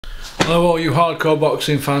Hello all you hardcore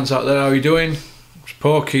boxing fans out there, how are you doing? It's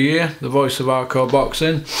Porky here, the voice of hardcore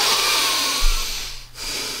boxing.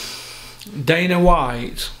 Dana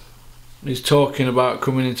White is talking about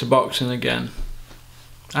coming into boxing again.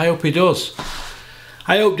 I hope he does.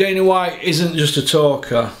 I hope Dana White isn't just a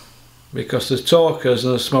talker, because there's talkers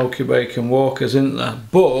and there's smoky bacon walkers, isn't there?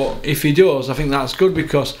 But if he does, I think that's good,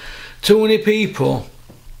 because too many people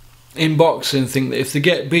in boxing think that if they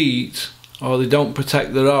get beat or they don't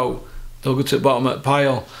protect their own, they'll go to the bottom of the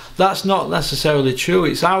pile. That's not necessarily true.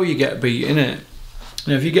 It's how you get beat, innit?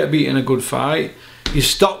 And if you get beat in a good fight, your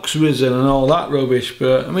stock's risen and all that rubbish.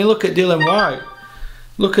 But I mean, look at Dillian Whyte.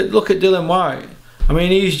 Look at Dillian Whyte. I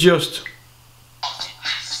mean, he's just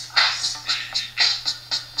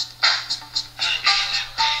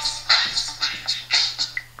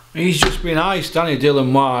been iced, hasn't he,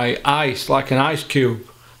 Dillian Whyte? Iced like an ice cube,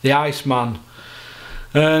 the Iceman.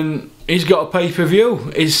 And he's got a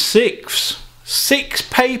pay-per-view. His six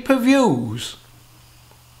pay-per-views.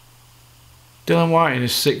 Dillian Whyte in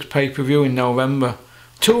his sixth pay-per-view in November.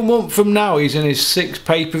 2 months from now he's in his sixth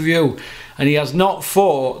pay-per-view, and he has not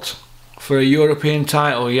fought for a European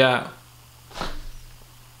title yet.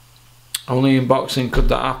 Only in boxing could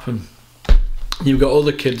that happen. You've got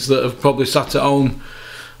other kids that have probably sat at home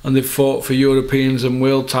and they've fought for Europeans and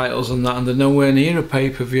world titles and that, and they're nowhere near a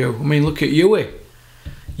pay-per-view. I mean, look at Huey.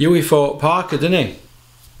 Huey fought Parker, didn't he?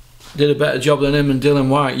 Did a better job than him and Dillian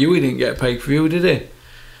Whyte. Huey didn't get a pay-per-view, did he?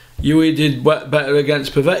 Huey did better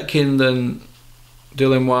against Povetkin than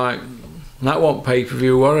Dillian Whyte. And that wasn't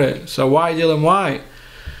pay-per-view, was it? So why Dillian Whyte?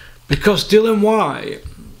 Because Dillian Whyte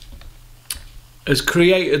has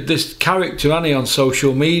created this character, hasn't he, on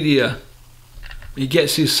social media. He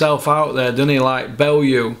gets himself out there, doesn't he? Like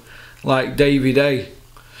Bellew, like Davey Day.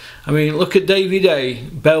 I mean, look at Davey Day,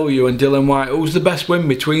 Bellew and Dillian Whyte. Who's the best win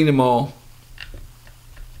between them all?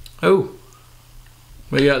 Who?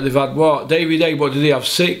 Well, yeah, they've had what? Davey Day, what did he have?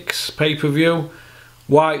 6 pay-per-view.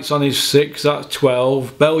 White's on his 6, that's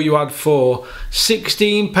 12. Bellew had 4.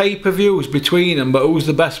 16 pay-per-views between them, but who's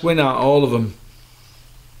the best win out of all of them?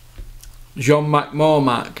 John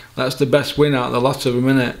McMormack. That's the best win out of the lot of them,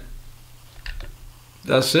 innit?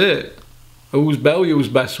 That's it. Who's Bellew's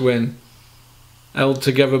best win? Held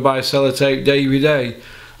together by a sellotape, Davey Day.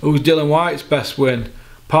 Who's Dillian Whyte's best win?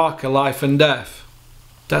 Parker, life and death.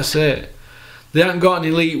 That's it. They haven't got an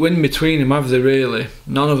elite win between them, have they, really?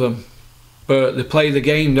 None of them. But they play the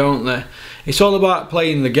game, don't they? It's all about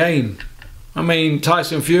playing the game. I mean,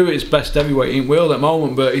 Tyson Fury is best heavyweight in the world at the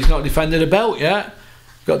moment, but he's not defended a belt yet.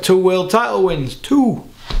 Got 2 world title wins. 2.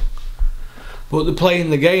 But they're playing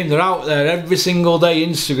the game. They're out there every single day.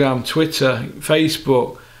 Instagram, Twitter,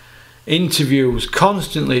 Facebook. Interviews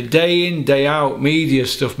constantly, day in, day out. Media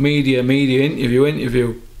stuff, media,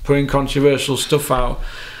 interview, putting controversial stuff out.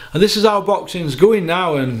 And this is how boxing's going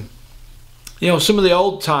now. And you know, some of the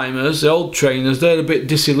old timers, the old trainers, they're a bit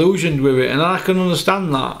disillusioned with it, and I can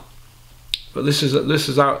understand that. But this is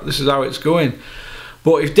how it's going.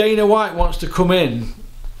 But if Dana White wants to come in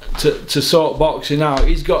to sort boxing out,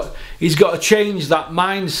 he's got to change that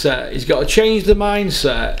mindset. He's got to change the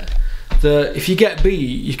mindset that if you get beat,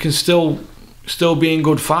 you can still be in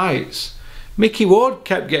good fights. Mickey Ward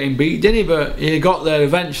kept getting beat, didn't he? But he got there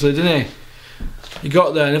eventually, didn't he? He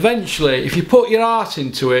got there, and eventually, if you put your heart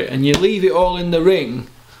into it and you leave it all in the ring,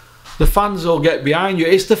 the fans will get behind you.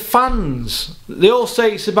 It's the fans. They all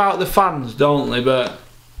say it's about the fans, don't they? But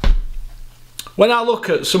when I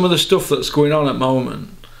look at some of the stuff that's going on at the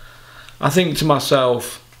moment, I think to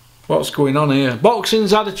myself, what's going on here?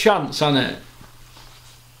 Boxing's had a chance, hasn't it?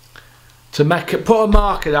 To put a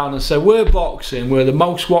marker down and say, we're boxing, we're the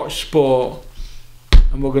most watched sport,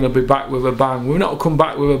 and we're going to be back with a bang. We've not come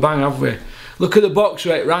back with a bang, have we? Look at the box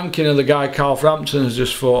rate ranking of the guy Carl Frampton has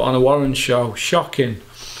just fought on a Warren show. Shocking.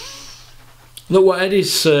 Look what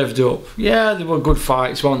Eddie's served up. Yeah, they were good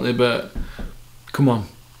fights, weren't they? But come on.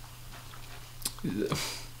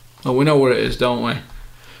 Oh, we know what it is, don't we?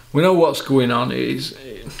 We know what's going on.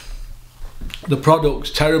 The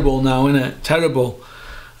product's terrible now, isn't it? Terrible.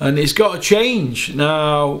 And it's got to change.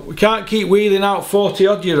 Now, we can't keep wheeling out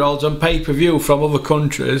 40-odd-year-olds on pay-per-view from other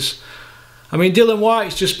countries. I mean, Dillian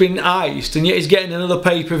Whyte's just been iced, and yet he's getting another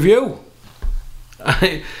pay-per-view.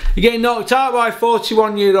 You're getting knocked out by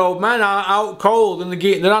 41-year-old men out cold, and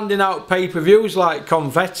they're handing out pay-per-views like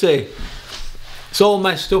confetti. It's all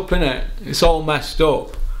messed up, innit? It's all messed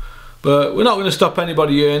up. But we're not going to stop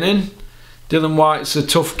anybody earning. Dillian Whyte's a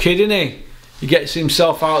tough kid, isn't he? He gets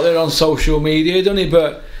himself out there on social media, doesn't he?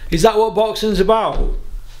 But is that what boxing's about?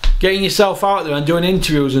 Getting yourself out there and doing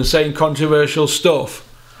interviews and saying controversial stuff?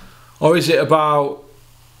 Or is it about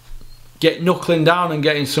get knuckling down and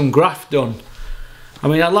getting some graft done. I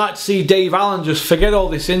mean, I'd like to see Dave Allen just forget all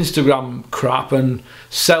this Instagram crap and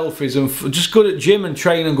selfies and just go to the gym and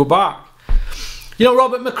train and go back. You know,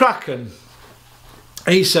 Robert McCracken,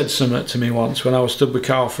 he said something to me once when I was stood with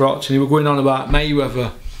Carl Froch and he was going on about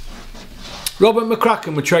Mayweather. Robert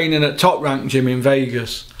McCracken were training at Top Rank Gym in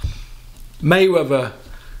Vegas. Mayweather,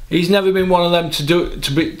 he's never been one of them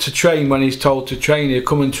to train when he's told to train. He'll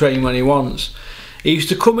come and train when he wants. He used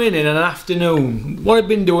to come in an afternoon. What he'd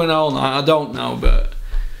been doing all night, I don't know, but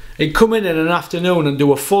he'd come in an afternoon and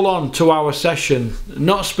do a full-on 2-hour session,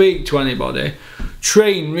 not speak to anybody,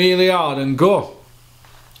 train really hard and go.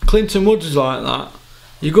 Clinton Woods is like that.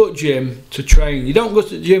 You go to gym to train. You don't go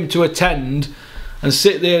to the gym to attend and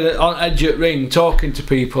sit there on edge at ring talking to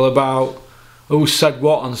people about who said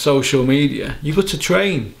what on social media. You go to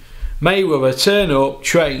train. Mayweather, turn up,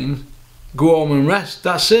 train, go home and rest.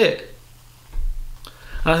 That's it.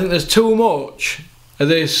 And I think there's too much of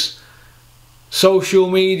this social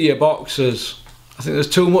media boxers. I think there's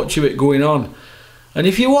too much of it going on. And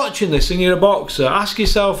if you're watching this and you're a boxer, ask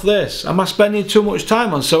yourself this: am I spending too much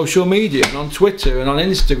time on social media and on Twitter and on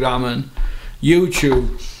Instagram and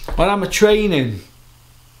YouTube, or am I training?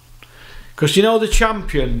 Because you know the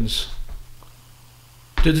champions,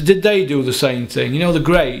 did they do the same thing? You know the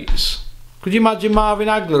greats. Could you imagine Marvin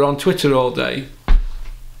Hagler on Twitter all day?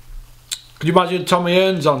 Could you imagine Tommy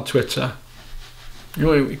Hearns on Twitter? You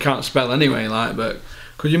know, he can't spell anyway, like, but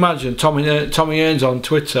could you imagine Tommy Hearns on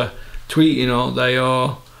Twitter tweeting all day,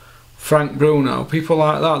 or Frank Bruno, people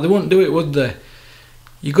like that? They wouldn't do it, would they?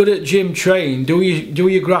 You go to the gym, train, do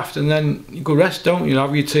your graft, and then you go rest, don't you?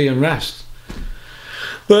 Have your tea and rest.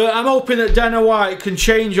 But I'm hoping that Dana White can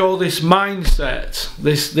change all this mindset.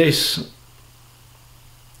 This.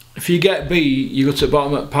 If you get beat, you go to the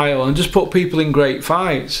bottom of the pile, and just put people in great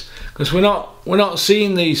fights. Because we're not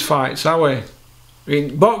seeing these fights, are we? I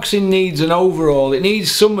mean, boxing needs an overhaul. It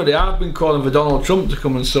needs somebody. I've been calling for Donald Trump to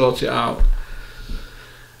come and sort it out.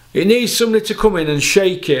 It needs somebody to come in and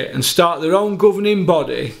shake it and start their own governing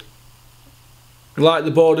body, like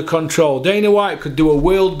the Board of Control. Dana White could do a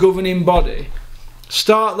world governing body,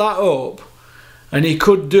 start that up, and he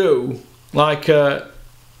could do like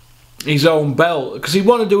his own belt, because he'd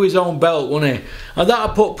want to do his own belt, wouldn't he? And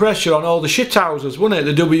that'd put pressure on all the shithouses, wouldn't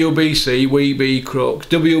it? The WBC, WEB, Crooks,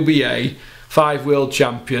 WBA, 5 world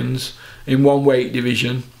champions in 1 weight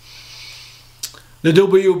division. The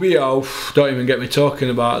WBO, don't even get me talking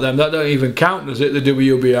about them. That don't even count, does it? The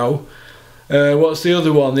WBO. What's the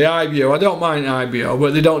other one? The IBO. I don't mind IBO,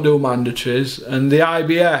 but they don't do mandatories. And the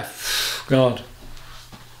IBF, God.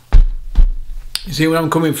 You see where I'm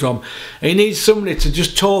coming from? He needs somebody to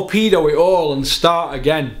just torpedo it all and start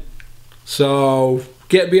again. So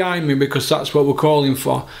get behind me, because that's what we're calling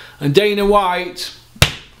for. And Dana White,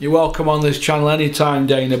 you're welcome on this channel anytime,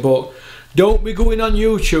 Dana, but don't be going on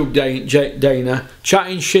YouTube, Dana,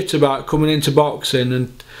 chatting shit about coming into boxing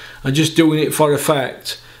and just doing it for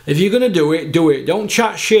effect. If you're going to do it, do it. Don't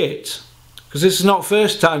chat shit, because this is not the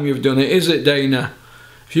first time you've done it, is it, Dana?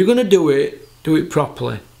 If you're going to do it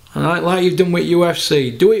properly. Alright, like you've done with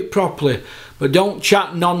UFC, do it properly, but don't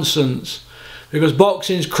chat nonsense, because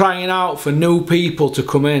boxing's crying out for new people to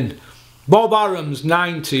come in. Bob Arum's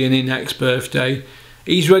 90 in his next birthday.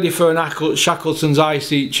 He's ready for an Shackleton's high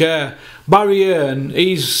seat chair. Barry Hearn,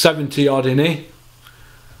 he's 70 odd, isn't he?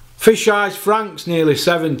 Fish Eyes Frank's nearly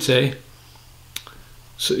 70.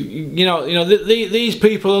 So you know these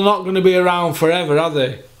people are not going to be around forever, are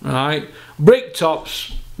they? Alright,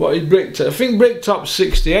 Bricktop's. What is Bricktop? I think Bricktop's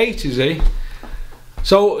 68, is he?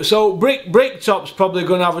 So Bricktop's probably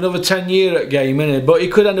going to have another 10-year at game, isn't he? But he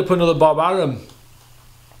could end up another Bob Arum.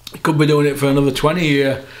 He could be doing it for another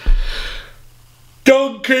 20-year.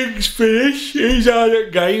 Don King's finished. He's out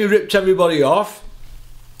at game. He ripped everybody off.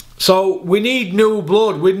 So we need new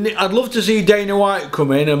blood. I'd love to see Dana White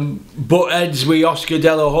come in and butt heads with Oscar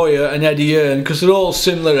De La Hoya and Eddie Hearn, because they're all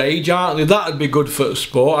similar age, aren't they? That'd be good for the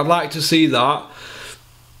sport. I'd like to see that.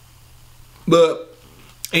 But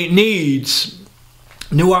it needs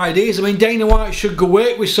new ideas. I mean, Dana White should go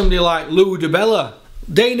work with somebody like Lou Dibella.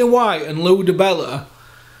 Dana White and Lou Dibella,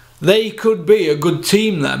 they could be a good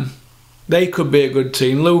team then. They could be a good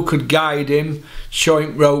team. Lou could guide him, show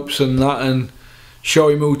him ropes and that, and show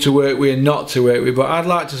him who to work with and not to work with. But I'd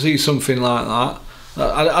like to see something like that.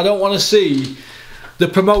 I don't want to see the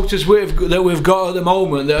promoters that we've got at the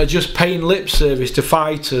moment that are just paying lip service to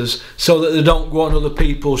fighters so that they don't go on other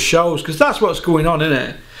people's shows, because that's what's going on, isn't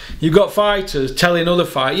it? You've got fighters telling other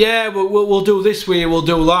fighters, yeah, we'll do this for you, we'll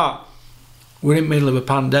do that. We're in the middle of a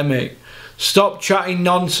pandemic. Stop chatting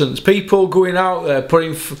nonsense. People going out there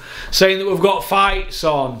saying that we've got fights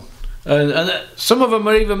on. and some of them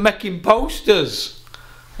are even making posters.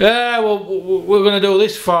 Yeah, well, we're going to do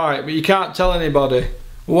this fight, but you can't tell anybody.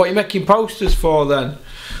 Well, what are you making posters for then?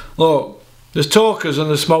 Look, there's talkers and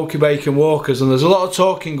there's smoky bacon walkers, and there's a lot of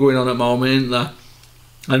talking going on at the moment, isn't there?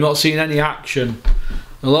 I'm not seeing any action.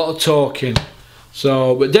 A lot of talking.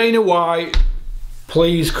 So, but Dana White,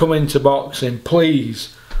 please come into boxing.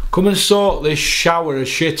 Please. Come and sort this shower of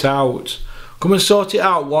shit out. Come and sort it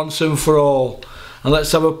out once and for all. And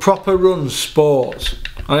let's have a proper run sport.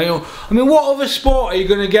 I mean, what other sport are you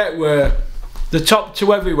going to get where the top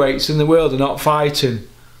 2 heavyweights in the world are not fighting?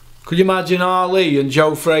 Could you imagine Ali and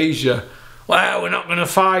Joe Frazier? Well, we're not going to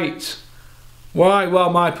fight. Why?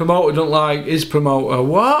 Well, my promoter don't like his promoter.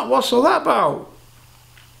 What? What's all that about?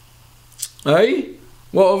 Hey?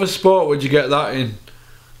 What other sport would you get that in?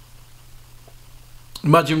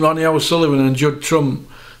 Imagine Ronnie O'Sullivan and Judd Trump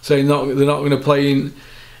saying they're not going to play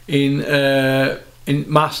in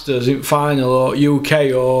Masters, in final, or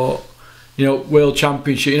UK, or World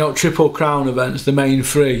Championship, Triple Crown events, the main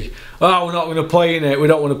 3. Oh, we're not going to play in it. We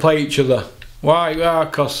don't want to play each other. Why?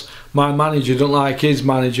 Because my manager don't like his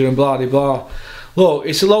manager and blah blah blah. Look,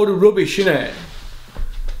 it's a load of rubbish, isn't it?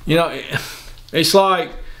 It's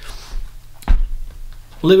like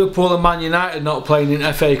Liverpool and Man United not playing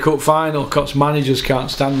in FA Cup final because managers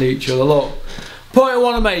can't stand each other. Look, point I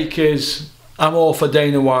want to make is I'm all for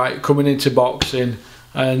Dana White coming into boxing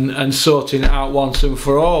and sorting it out once and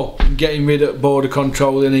for all, and getting rid of border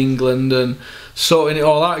control in England and sorting it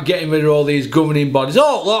all out, getting rid of all these governing bodies.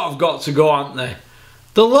 Oh, a lot have got to go, aren't they?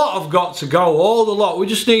 The lot have got to go, all the lot. We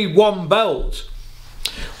just need one belt.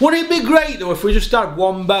 Wouldn't it be great though if we just had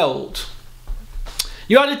one belt?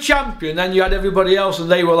 You had a champion, then you had everybody else,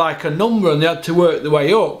 and they were like a number and they had to work their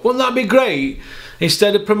way up. Wouldn't that be great?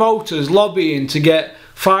 Instead of promoters lobbying to get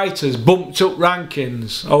fighters bumped up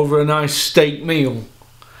rankings over a nice steak meal.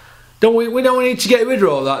 Don't we? We don't need to get rid of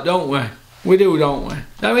all that, don't we? We do, don't we?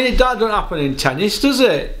 I mean, that doesn't happen in tennis, does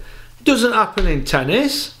it? It doesn't happen in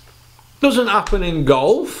tennis. It doesn't happen in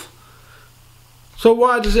golf. So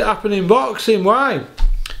why does it happen in boxing? Why?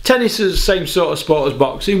 Tennis is the same sort of sport as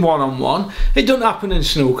boxing, one-on-one. It doesn't happen in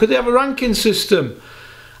snooker. They have a ranking system.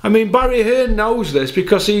 I mean, Barry Hearn knows this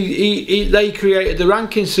because they created the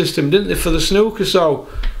ranking system, didn't they, for the snooker? So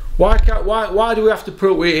why do we have to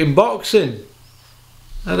put it in boxing?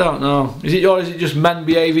 I don't know. Is it just men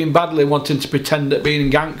behaving badly, wanting to pretend at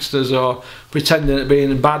being gangsters or pretending at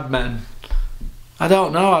being bad men? I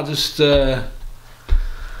don't know.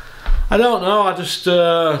 I don't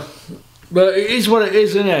know. But it is what it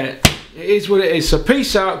is, isn't it? It is what it is. So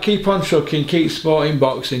peace out, keep on trucking, keep sporting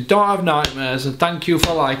boxing. Don't have nightmares, and thank you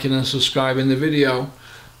for liking and subscribing the video.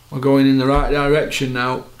 We're going in the right direction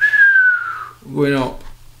now. Going up.